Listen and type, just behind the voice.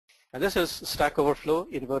And this is Stack Overflow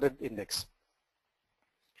inverted index.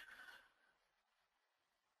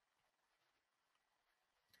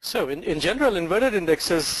 So in general, inverted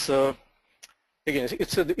indexes, again,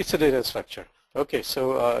 it's a data structure. Okay,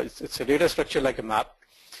 so it's a data structure like a map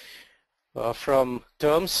from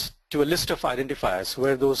terms to a list of identifiers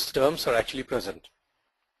where those terms are actually present.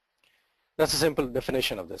 That's a simple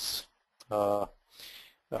definition of this. And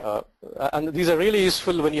these are really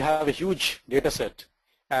useful when you have a huge data set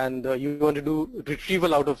and you want to do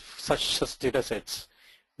retrieval out of such data sets.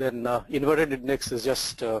 Then inverted index is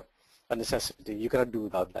just a necessity. You cannot do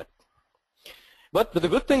without that. But the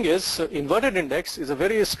good thing is inverted index is a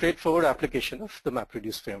very straightforward application of the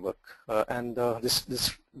MapReduce framework. And this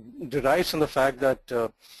derives from the fact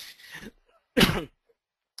that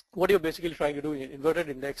what you're basically trying to do in inverted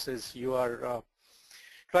index is you are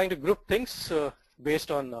trying to group things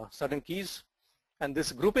based on certain keys. And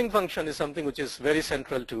this grouping function is something which is very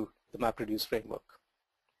central to the MapReduce framework.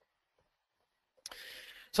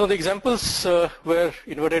 So the examples where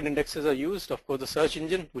inverted indexes are used, of course, the search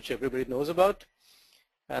engine, which everybody knows about.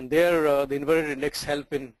 And there the inverted index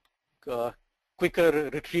help in quicker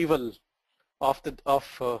retrieval of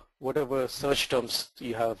whatever search terms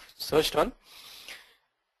you have searched on.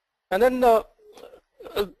 And then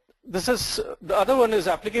this is the other one is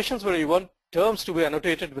applications where you want terms to be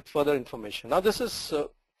annotated with further information. Now this is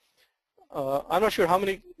I'm not sure how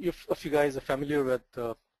many of you guys are familiar with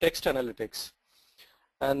text analytics.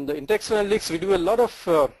 And in text analytics we do a lot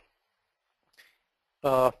of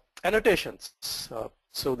annotations.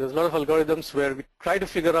 So there's a lot of algorithms where we try to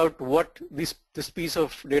figure out what this piece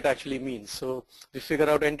of data actually means. So we figure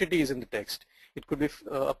out entities in the text. It could be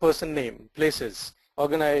a person name, places,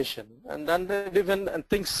 organization, and then even and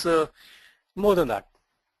things more than that.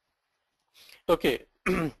 Okay,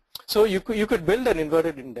 so you could build an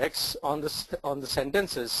inverted index on the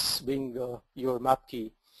sentences being your map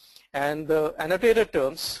key, and the annotated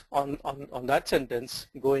terms on that sentence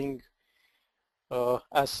going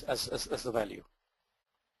as the value.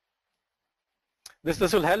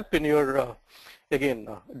 This will help in your again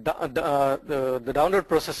the downward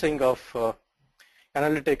processing of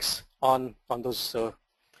analytics on those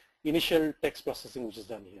initial text processing which is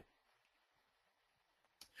done here.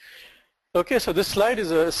 Okay, so this slide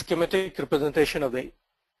is a schematic representation of the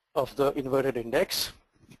inverted index.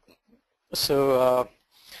 So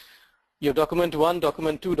you have document 1,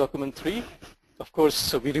 document 2, document 3. Of course,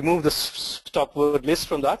 so we remove the stop word list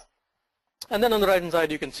from that, and then on the right hand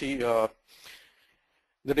side you can see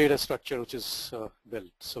the data structure which is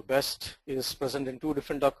built. So best is present in 2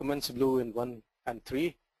 different documents, blue in 1 and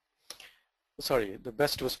 3. Sorry, the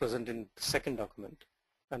best was present in the second document,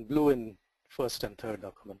 and blue in first and third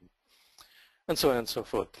document, and so on and so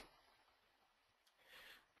forth.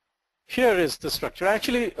 Here is the structure.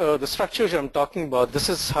 Actually, the structures I'm talking about, this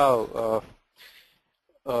is how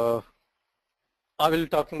I will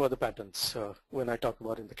talk about the patterns when I talk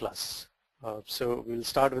about in the class. So we'll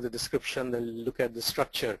start with the description, then look at the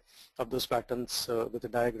structure of those patterns with a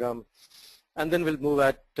diagram, and then we'll move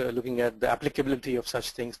at looking at the applicability of such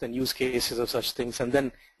things, then use cases of such things, and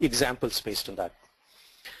then examples based on that.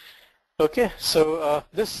 Okay, so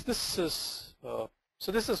this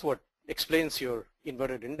is what explains your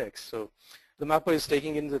inverted index. So the mapper is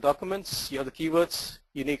taking in the documents, you have the keywords,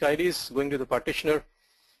 unique IDs, going to the partitioner,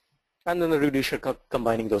 and then the reducer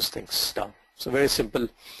combining those things down. So very simple,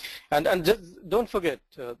 and just don't forget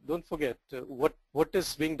what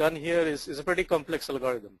is being done here is a pretty complex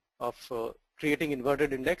algorithm of creating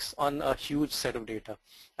inverted index on a huge set of data,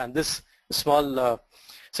 and this small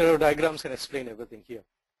set of diagrams can explain everything here.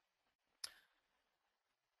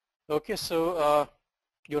 Okay, so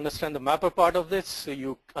you understand the mapper part of this, so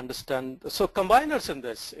you understand. So combiners in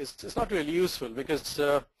this is not really useful because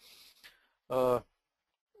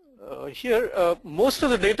here most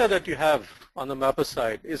of the data that you have on the mapper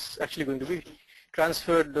side is actually going to be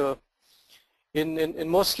transferred in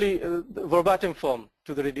mostly verbatim form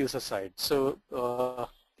to the reducer side. So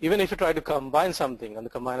even if you try to combine something on the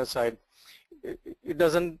combiner side, it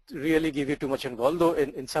doesn't really give you too much involved, though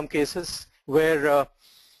in some cases where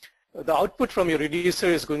the output from your reducer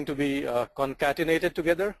is going to be concatenated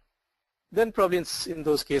together, then probably in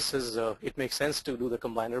those cases it makes sense to do the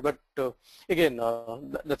combiner. But again,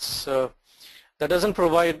 that doesn't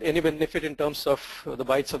provide any benefit in terms of the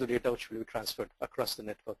bytes of the data which will be transferred across the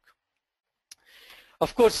network.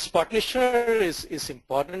 Of course, partitioner is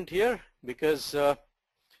important here because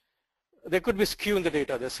there could be skew in the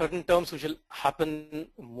data. There are certain terms which will happen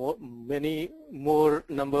many more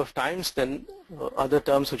number of times than other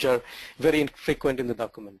terms which are very infrequent in the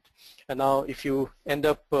document. And now if you end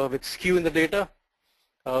up with skew in the data,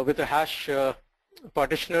 with a hash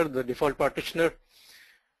partitioner, the default partitioner,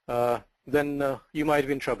 then you might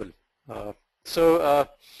be in trouble. So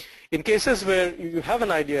in cases where you have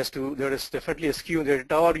an idea as to there is definitely a skew in the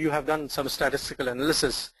data, or you have done some statistical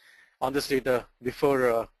analysis on this data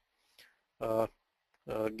before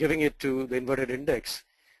giving it to the inverted index,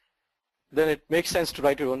 then it makes sense to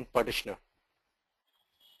write your own partitioner.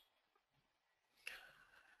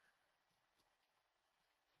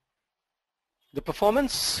 The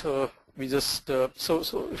performance, we just,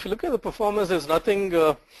 so if you look at the performance, there's nothing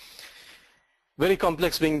very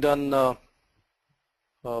complex being done.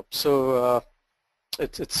 It's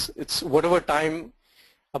whatever time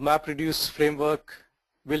a MapReduce framework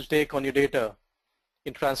will take on your data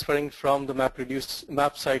in transferring from the map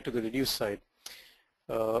side to the reduce side.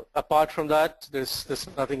 Apart from that, there's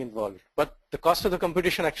nothing involved. But the cost of the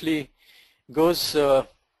computation actually goes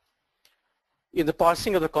in the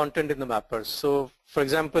parsing of the content in the mappers. So for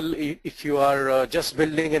example, if you are just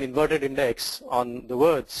building an inverted index on the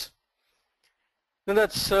words, then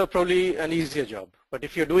that's probably an easier job. But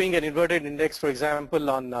if you're doing an inverted index, for example,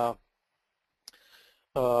 on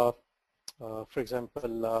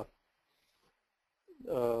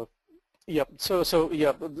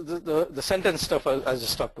yeah, the sentence stuff I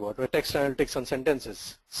just talked about, right? Text analytics on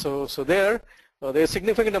sentences. So there's a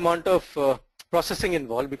significant amount of processing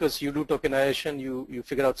involved, because you do tokenization, you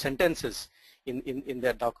figure out sentences in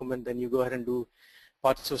that document, then you go ahead and do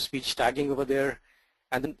parts of speech tagging over there,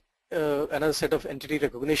 and then another set of entity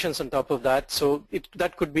recognitions on top of that. So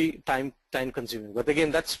that could be time consuming. But again,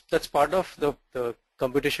 that's part of the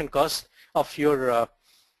computation cost of your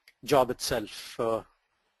job itself.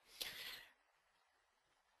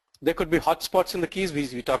 There could be hotspots in the keys.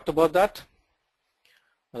 We talked about that.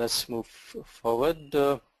 Let's move forward.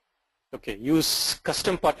 Okay, use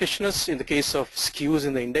custom partitioners in the case of skews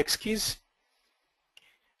in the index keys.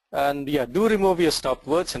 And yeah, do remove your stop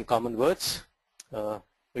words and common words,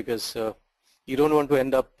 because you don't want to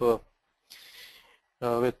end up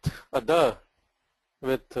with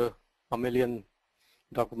a million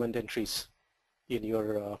document entries in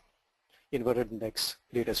your inverted index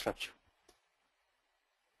data structure.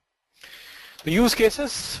 The use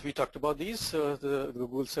cases, we talked about these, the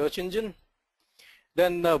Google search engine.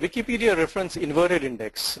 Then Wikipedia reference inverted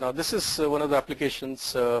index. Now this is one of the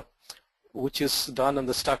applications which is done on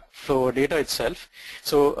the Stack Overflow data itself.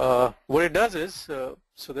 So what it does is, so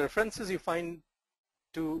the references you find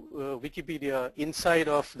to Wikipedia inside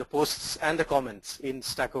of the posts and the comments in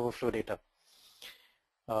Stack Overflow data.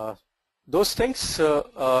 Those things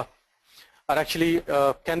are actually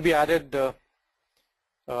can be added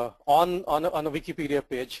on a Wikipedia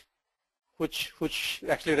page, which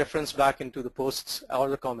actually reference back into the posts or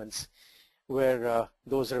the comments where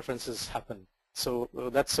those references happen. So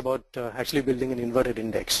that's about actually building an inverted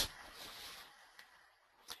index.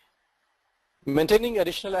 Maintaining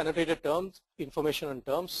additional annotated terms, information on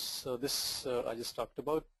terms. So this I just talked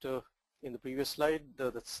about in the previous slide.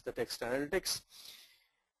 That's the text analytics.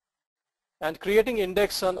 And creating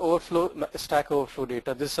index on Stack Overflow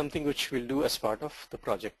data. This is something which we'll do as part of the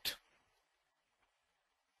project.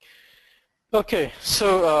 Okay,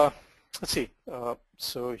 so let's see.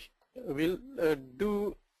 So we'll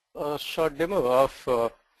do a short demo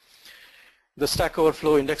of the Stack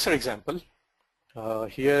Overflow indexer example.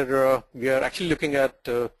 Here we are actually looking at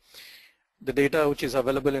the data which is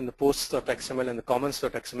available in the posts.xml and the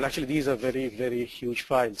comments.xml. Actually, these are very, very huge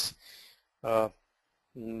files.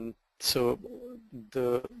 So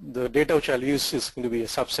the data which I'll use is going to be a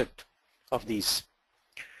subset of these.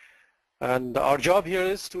 And our job here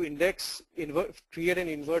is to create an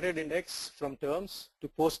inverted index from terms to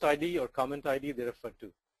post ID or comment ID they refer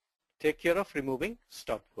to. Take care of removing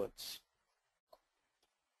stop words.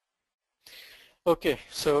 Okay,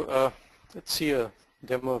 so let's see a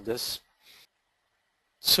demo of this.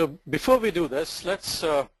 So before we do this, let's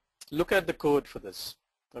look at the code for this.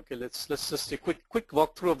 Okay, let's just do a quick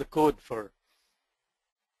walkthrough of the code for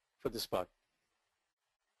this part.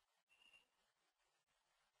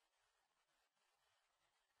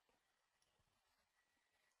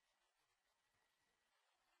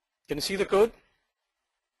 Can you see the code?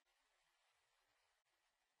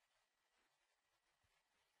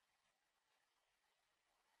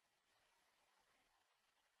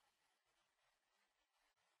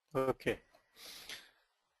 Okay.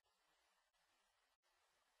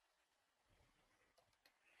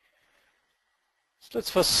 So let's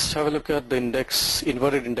first have a look at the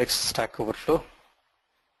inverted index Stack Overflow.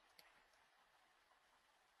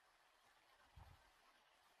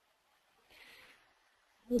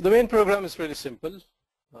 The main program is really simple.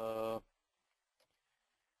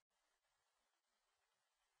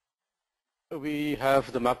 we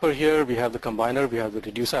have the mapper here, we have the combiner, we have the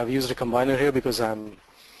reducer. I've used a combiner here because I'm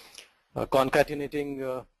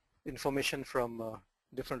concatenating information from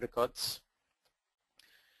different records.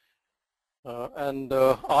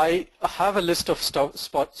 I have a list of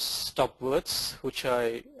stop words which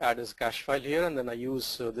I add as a cache file here, and then I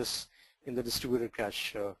use this in the distributed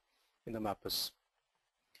cache in the mappers.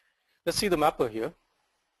 Let's see the mapper here.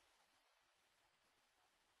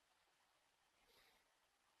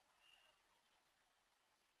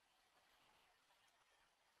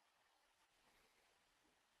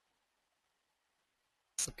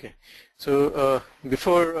 Okay, so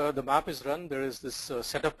before the map is run, there is this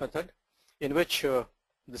setup method in which the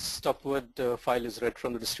stop word file is read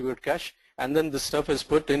from the distributed cache, and then the stuff is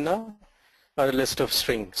put in a list of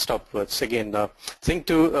string stop words. Again, one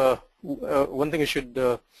thing you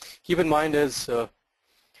should keep in mind is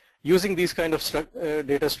using these kind of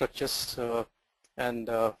data structures, and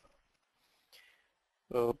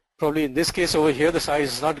probably in this case over here, the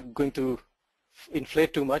size is not going to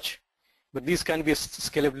inflate too much. But these can be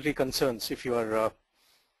scalability concerns if you are,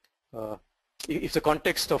 if the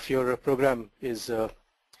context of your program is going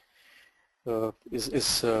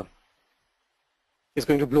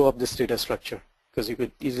to blow up this data structure, because you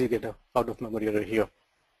could easily get an out of memory error here.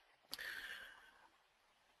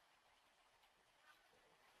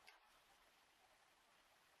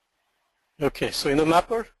 Okay, so in the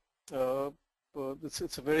mapper,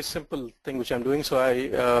 it's a very simple thing which I'm doing. So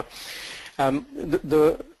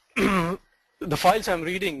the files I'm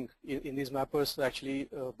reading in these mappers are actually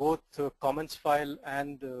both the comments file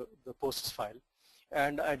and the posts file,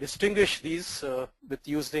 and I distinguish these with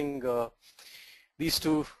using these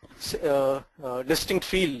two distinct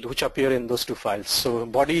fields which appear in those two files. So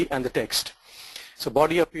body and the text. So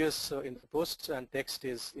body appears in the posts and text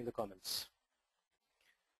is in the comments.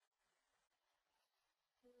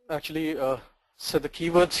 Actually, so the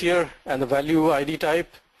keywords here and the value ID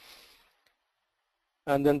type.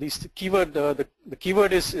 And then these keyword, the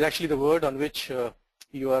keyword is actually the word on which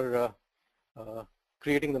you are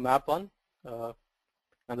creating the map on,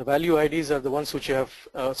 and the value IDs are the ones which you have.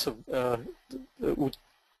 The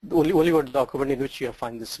only word document in which you have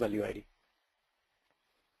find this value ID.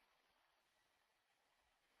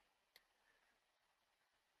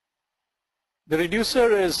 The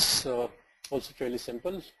reducer is also fairly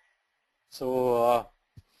simple. So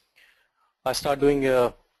I start doing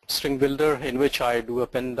a string builder in which I do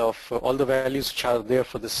append of all the values which are there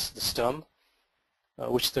for this term,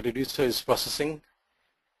 which the reducer is processing,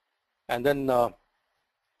 and then I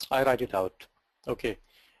write it out. Okay.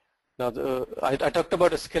 Now I talked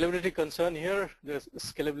about a scalability concern here. The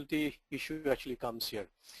scalability issue actually comes here.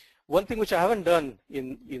 One thing which I haven't done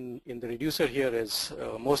in the reducer here is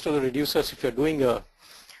most of the reducers, if you're doing a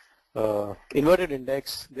inverted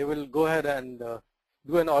index, they will go ahead and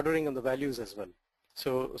do an ordering on the values as well.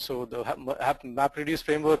 So the MapReduce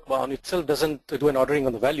framework on itself doesn't do an ordering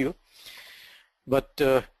on the value, but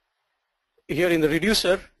here in the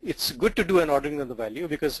reducer, it's good to do an ordering on the value,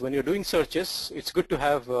 because when you're doing searches, it's good to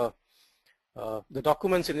have the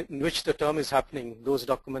documents in which the term is happening, those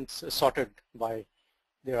documents sorted by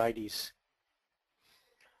their IDs.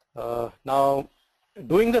 Now,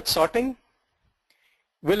 doing that sorting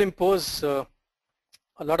will impose a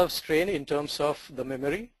lot of strain in terms of the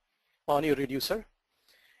memory on your reducer,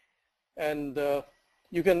 and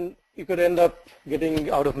you could end up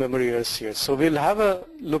getting out of memory errors here. So we'll have a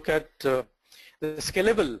look at the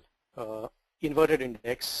scalable inverted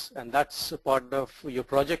index, and that's a part of your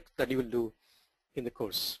project that you will do in the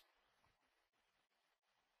course.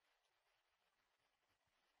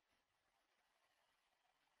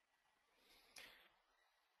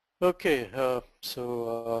 Okay,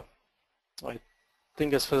 so I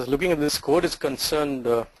think as far as looking at this code is concerned,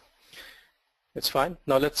 it's fine.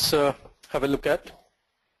 Now let's have a look at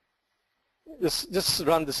this. Just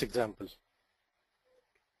run this example.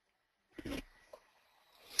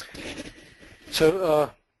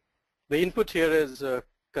 So the input here is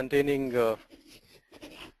containing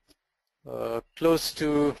close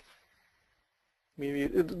to, maybe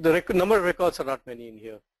the number of records are not many in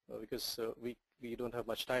here because we don't have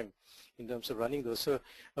much time in terms of running those. So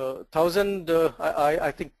 1,000,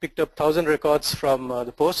 I think picked up 1,000 records from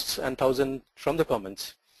the posts and 1,000 from the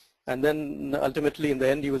comments. And then ultimately in the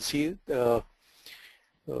end you will see that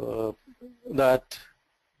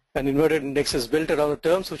an inverted index is built around the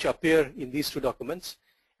terms which appear in these two documents,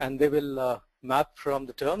 and they will map from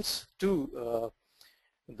the terms to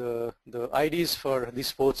the IDs for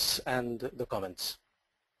these posts and the comments.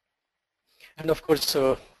 And of course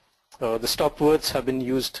the stop words have been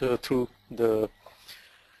used through the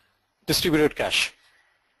distributed cache.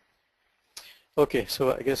 Okay,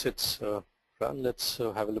 so I guess it's run. Let's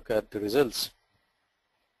have a look at the results.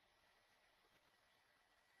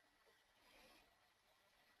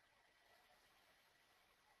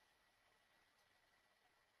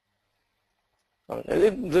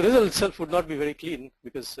 The result itself would not be very clean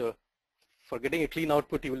because for getting a clean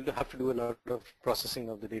output, you will have to do a lot of processing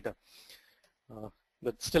of the data.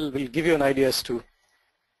 But still, we'll give you an idea as to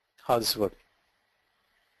how this works.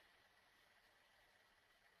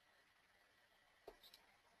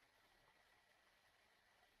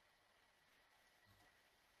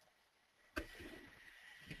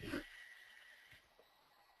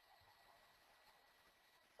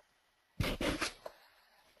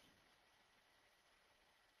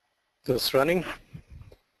 So it's running.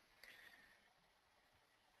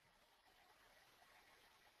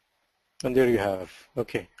 And there you have.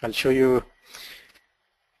 Okay, I'll show you.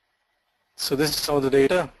 So this is some of the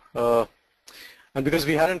data, and because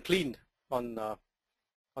we hadn't cleaned on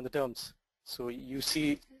the terms, so you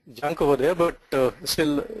see junk over there, but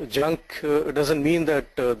still junk doesn't mean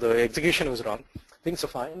that the execution was wrong. Things are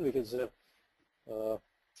fine because, for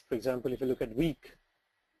example, if you look at week,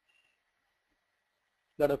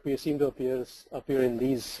 that seem to appear in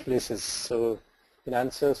these places. So in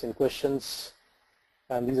answers, in questions,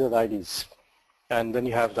 and these are the IDs, and then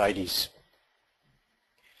you have the IDs.